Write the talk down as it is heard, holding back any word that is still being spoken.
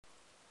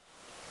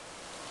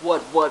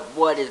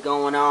What is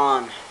going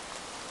on?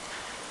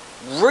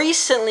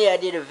 Recently I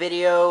did a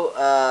video,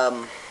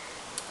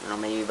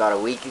 maybe about a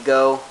week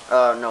ago.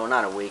 No,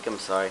 not a week, I'm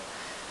sorry.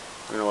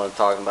 I don't know what I'm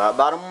talking about.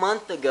 About a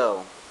month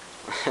ago.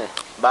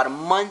 About a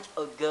month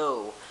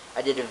ago,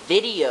 I did a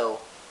video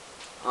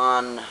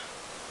on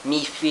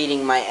me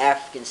feeding my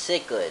African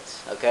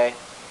cichlids, okay?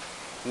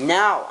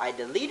 Now, I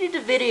deleted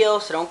the video,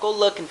 so don't go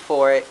looking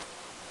for it,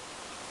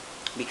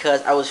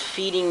 because I was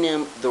feeding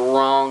them the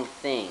wrong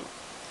thing,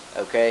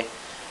 okay?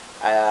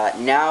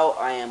 Now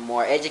I am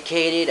more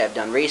educated. I've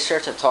done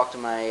research. I've talked to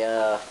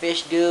my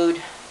fish dude,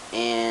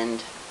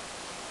 and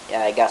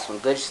yeah, I got some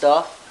good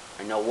stuff.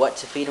 I know what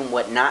to feed them,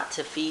 what not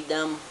to feed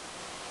them,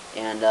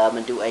 and I'm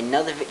gonna do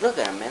another video. Look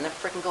at them, man. They're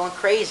freaking going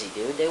crazy,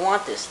 dude. They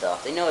want this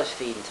stuff. They know it's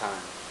feeding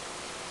time.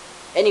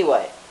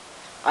 Anyway,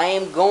 I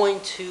am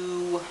going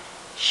to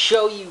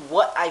show you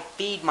what I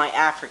feed my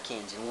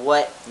Africans and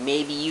what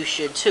maybe you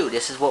should too.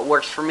 This is what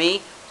works for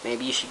me.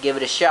 Maybe you should give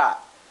it a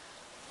shot.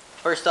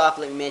 First off,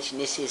 let me mention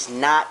this is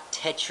not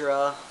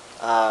Tetra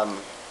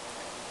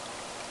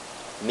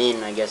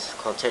Min, I guess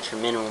it's called Tetra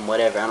Minimum,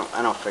 whatever.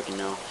 I don't freaking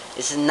know.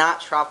 This is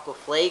not Tropical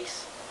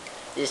Flakes.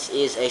 This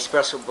is a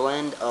special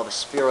blend of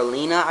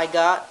spirulina I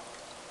got,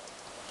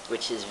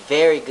 which is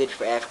very good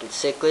for African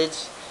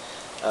cichlids.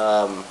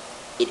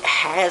 It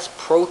has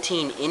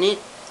protein in it,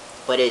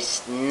 but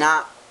it's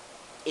not.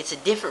 It's a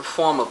different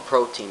form of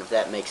protein, if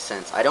that makes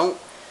sense.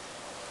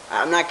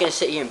 I'm not going to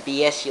sit here and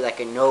BS you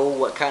like I know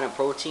what kind of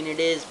protein it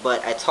is,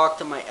 but I talked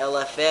to my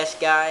LFS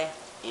guy,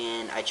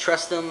 and I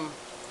trust him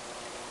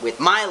with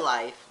my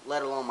life,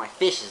 let alone my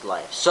fish's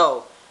life.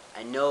 So,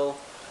 I know,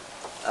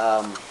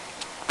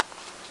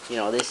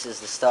 this is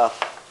the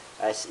stuff.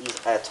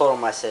 I told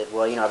him, I said,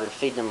 well, I've been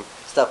feeding them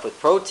stuff with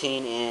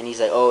protein, and he's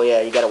like, oh yeah,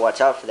 you got to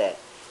watch out for that.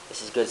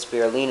 This is good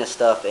spirulina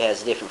stuff. It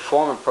has a different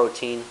form of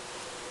protein,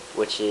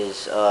 which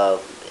is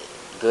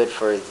good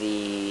for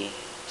the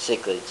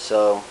cichlids.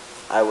 So,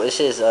 this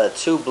is a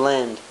two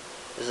blend.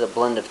 This is a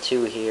blend of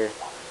two here.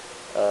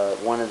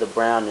 One of the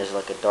brown, there's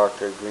like a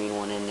darker green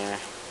one in there.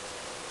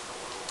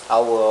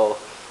 I'm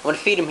going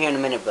to feed them here in a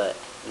minute, but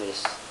let me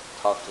just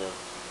talk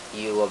to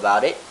you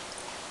about it.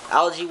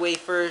 Algae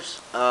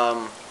wafers.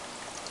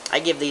 I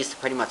give these to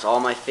pretty much all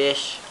my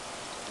fish.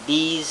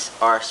 These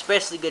are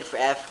especially good for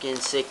African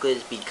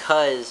cichlids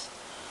because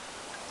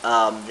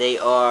these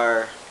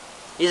are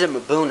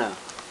Mbuna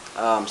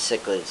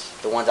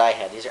cichlids, the ones I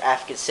had. These are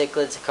African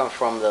cichlids that come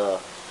from the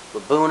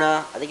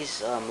Mbuna. I think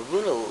it's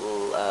Mbuna,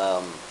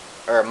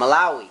 or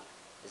Malawi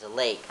is a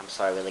lake. I'm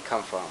sorry, where they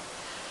come from.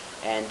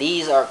 And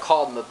these are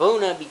called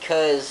Mbuna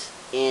because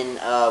in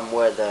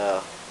where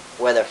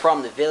they're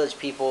from, the village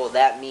people,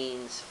 that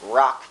means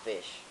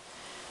rockfish.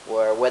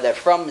 Where they're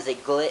from is they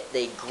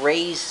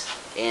graze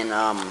and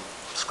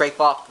scrape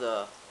off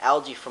the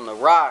algae from the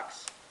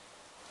rocks,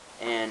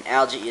 and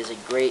algae is a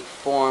great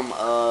form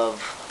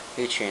of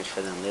nutrients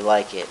for them. They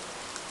like it.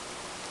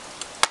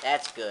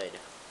 That's good.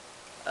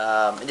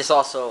 And this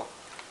also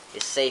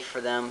is safe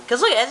for them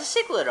because look, it has a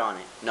cichlid on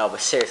it. No,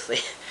 but seriously,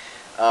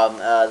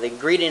 the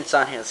ingredients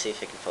on here. Let's see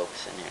if it can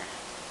focus in here.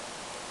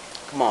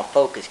 Come on,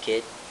 focus,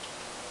 kid.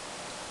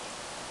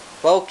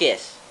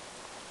 Focus.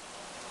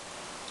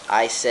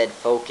 I said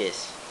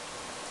focus.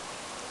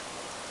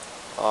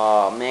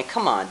 Oh man,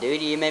 come on,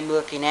 dude. You made me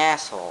look like an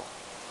asshole.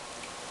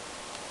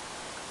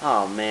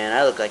 Oh man,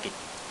 I look like a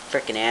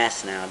freaking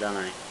ass now, don't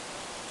I?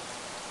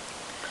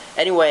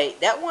 Anyway,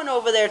 that one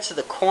over there to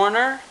the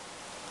corner.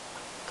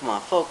 Come on,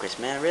 focus,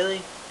 man.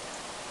 Really?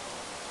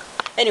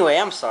 Anyway,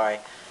 I'm sorry.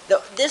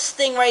 This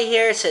thing right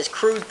here, it says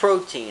crude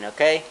protein,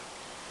 okay?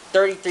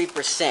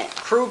 33%.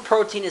 Crude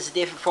protein is a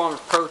different form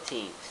of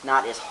protein. It's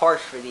not as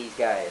harsh for these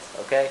guys,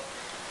 okay?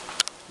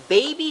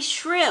 Baby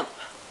shrimp.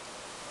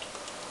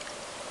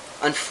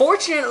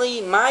 Unfortunately,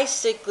 my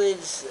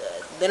cichlids,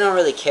 they don't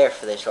really care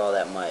for this all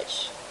that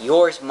much.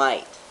 Yours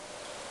might.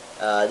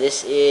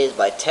 This is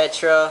by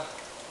Tetra.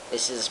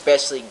 This is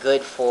especially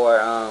good for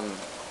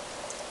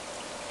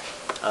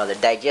the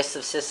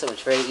digestive system.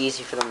 It's very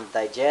easy for them to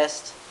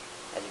digest.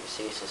 As you can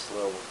see, it's just a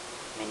little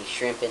mini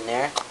shrimp in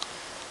there.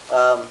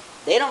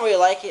 They don't really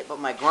like it, but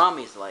my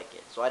Grammies like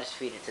it, so I just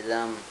feed it to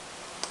them.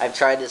 I've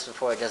tried this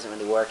before, it doesn't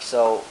really work,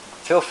 so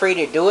feel free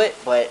to do it,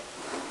 but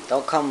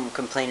don't come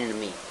complaining to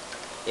me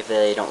if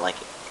they don't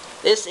like it.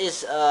 This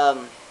is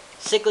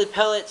cichlid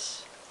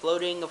pellets,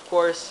 floating of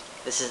course.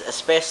 This is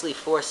especially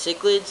for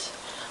cichlids.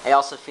 I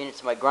also feed it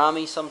to my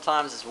Grammies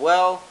sometimes as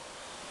well.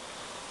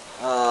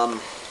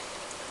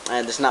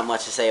 And there's not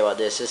much to say about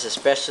this. This is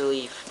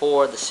especially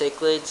for the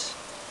cichlids,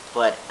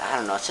 but I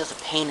don't know, it's just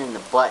a pain in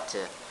the butt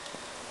to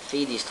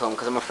feed these to them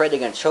because I'm afraid they're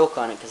going to choke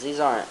on it because these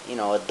aren't,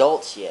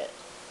 adults yet.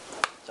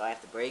 So I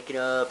have to break it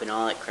up and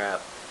all that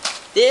crap.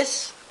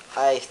 This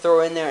I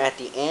throw in there at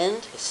the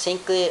end.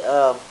 Sinking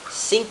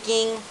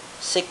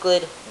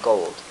cichlid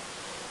gold.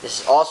 This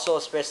is also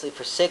especially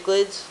for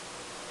cichlids.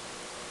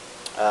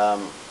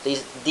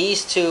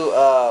 These two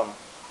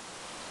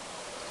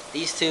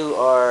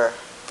are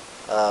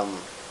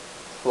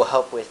will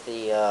help with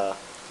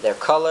their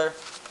color,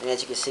 and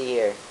as you can see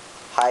here,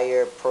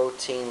 higher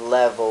protein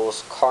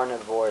levels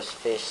carnivorous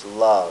fish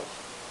love.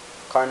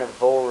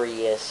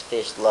 Carnivorous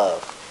fish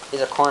love.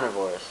 These are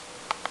carnivores.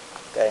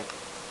 Okay.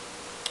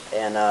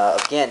 And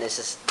again, this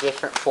is a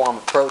different form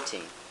of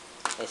protein.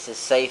 This is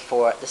safe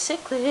for the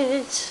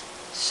cichlids.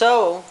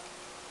 So,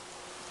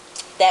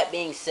 that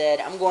being said,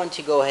 I'm going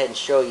to go ahead and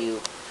show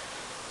you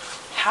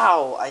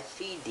how I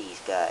feed these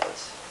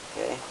guys.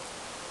 Okay.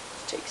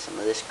 Let's take some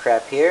of this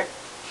crap here.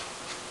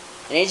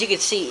 And as you can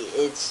see,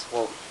 it's,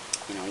 well,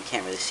 you know, you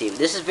can't really see it, but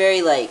this is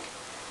very, like,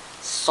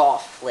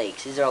 soft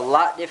flakes. These are a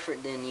lot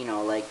different than, you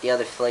know, like the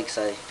other flakes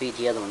I feed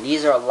the other one.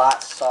 These are a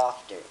lot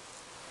softer.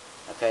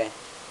 Okay?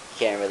 You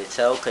can't really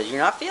tell because you're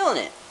not feeling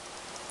it.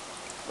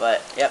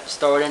 But, yep, just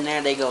throw it in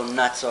there. They go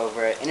nuts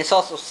over it. And it's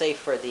also safe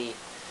for the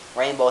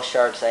rainbow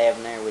sharks I have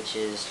in there, which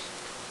is,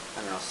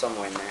 I don't know,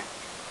 somewhere in there.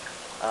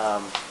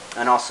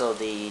 And also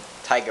the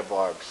tiger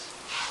barbs.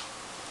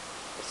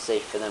 It's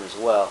safe for them as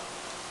well.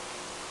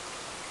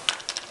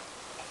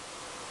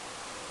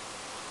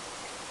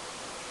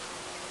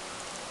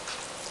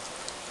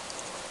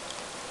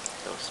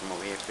 Throw some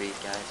over here for these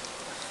guys.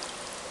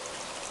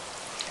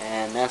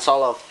 And that's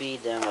all I'll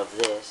feed them of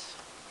this.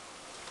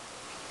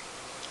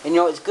 And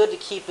you know, it's good to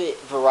keep it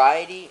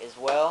variety as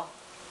well.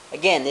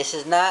 Again, this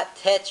is not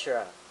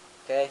Tetra.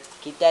 Okay?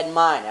 Keep that in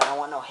mind. I don't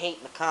want no hate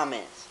in the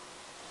comments.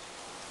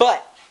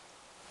 But,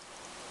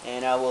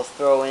 and I will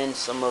throw in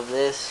some of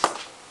this.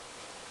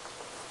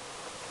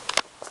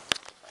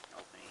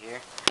 Open it here.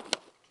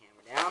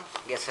 Camera down.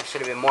 I guess I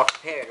should have been more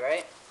prepared,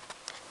 right?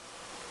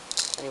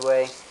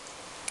 Anyway,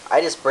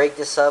 I just break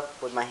this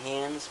up with my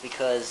hands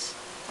because,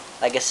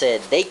 like I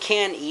said, they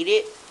can eat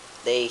it.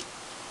 They,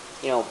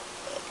 you know,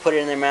 put it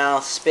in their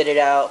mouth, spit it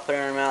out, put it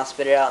in their mouth,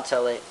 spit it out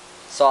until it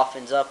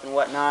softens up and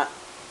whatnot.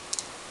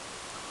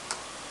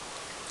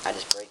 I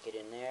just break it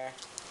in there.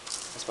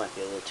 This might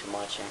be a little too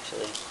much,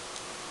 actually. Let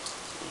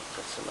me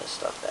put some of this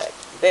stuff back.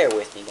 Bear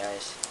with me,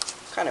 guys.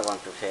 I'm kind of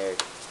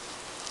unprepared.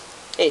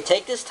 Hey,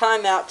 take this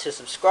time out to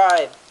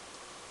subscribe,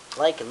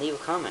 like, and leave a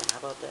comment. How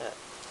about that?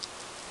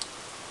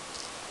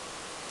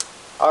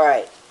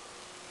 Alright.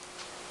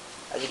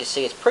 As you can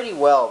see, it's pretty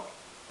well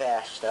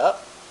bashed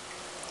up.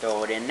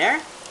 Throw it in there.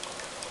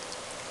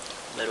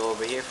 A little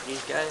over here for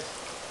these guys.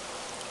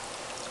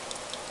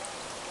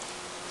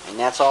 And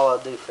that's all I'll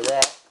do for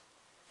that.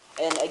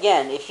 And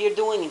again, if you're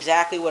doing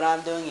exactly what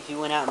I'm doing, if you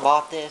went out and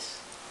bought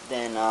this,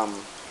 then,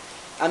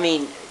 I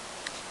mean,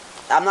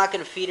 I'm not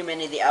going to feed them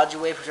any of the algae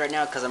wafers right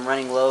now because I'm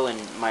running low and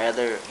my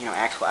other, you know,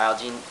 actual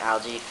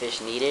algae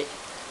fish need it.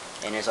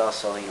 And there's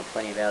also, you know,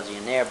 plenty of algae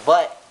in there.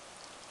 But,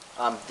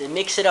 to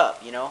mix it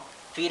up, you know.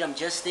 Feed them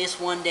just this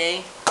one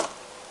day.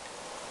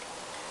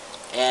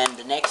 And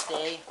the next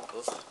day,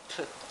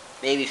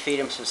 maybe feed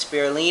them some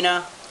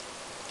spirulina.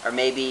 Or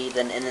maybe,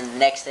 and then the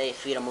next day,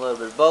 feed them a little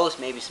bit of both.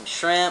 Maybe some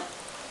shrimp.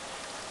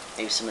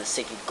 Maybe some of the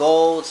cichlid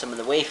gold, some of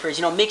the wafers.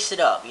 You know, mix it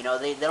up. You know,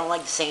 they don't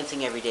like the same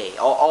thing every day.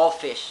 All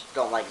fish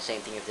don't like the same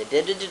thing if they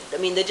did. I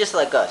mean, they're just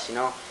like us, you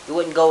know. You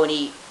wouldn't go and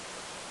eat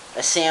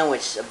a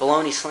sandwich, a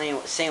bologna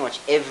sandwich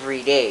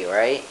every day,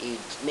 right? You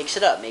mix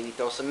it up. Maybe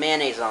throw some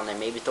mayonnaise on there.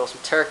 Maybe throw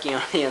some turkey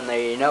in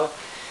there, you know.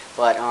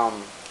 But,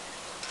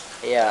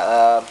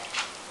 yeah,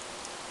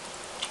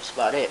 that's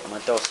about it. I'm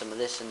going to throw some of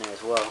this in there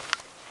as well.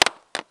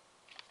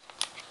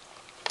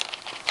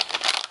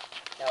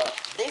 Now,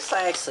 this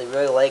I actually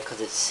really like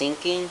because it's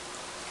sinking,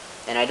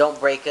 and I don't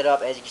break it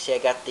up. As you can see, I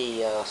got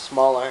the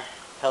smaller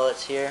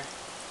pellets here,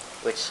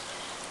 which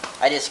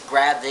I just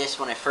grabbed this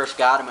when I first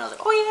got them, and I was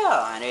like, oh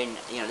yeah, and then,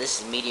 you know,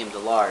 this is medium to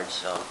large,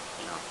 so,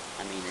 you know,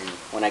 I mean, and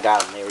when I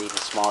got them, they were even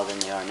smaller than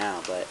they are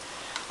now, but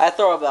I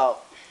throw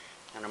about,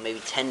 I don't know, maybe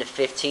 10 to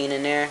 15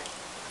 in there,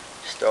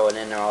 just throw it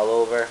in there all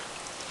over,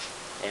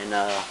 and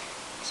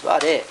that's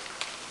about it.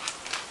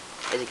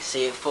 As you can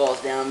see, it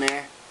falls down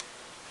there.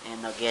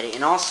 And they'll get it.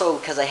 And also,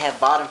 because I have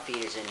bottom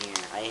feeders in here,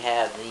 I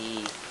have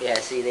the, yeah,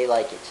 see, they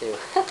like it too.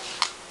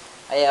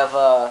 I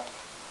have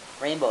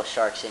rainbow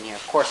sharks in here.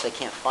 Of course, I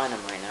can't find them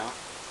right now.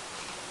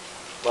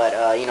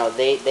 But, you know,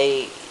 they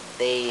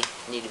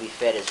need to be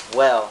fed as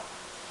well.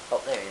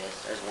 Oh, there it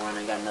is. There's one.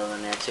 I got another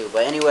one there too.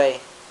 But anyway,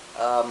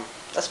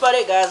 that's about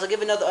it, guys. I'll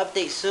give another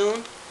update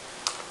soon.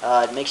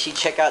 Make sure you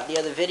check out the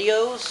other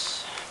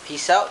videos.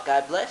 Peace out.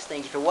 God bless.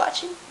 Thank you for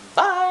watching.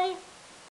 Bye.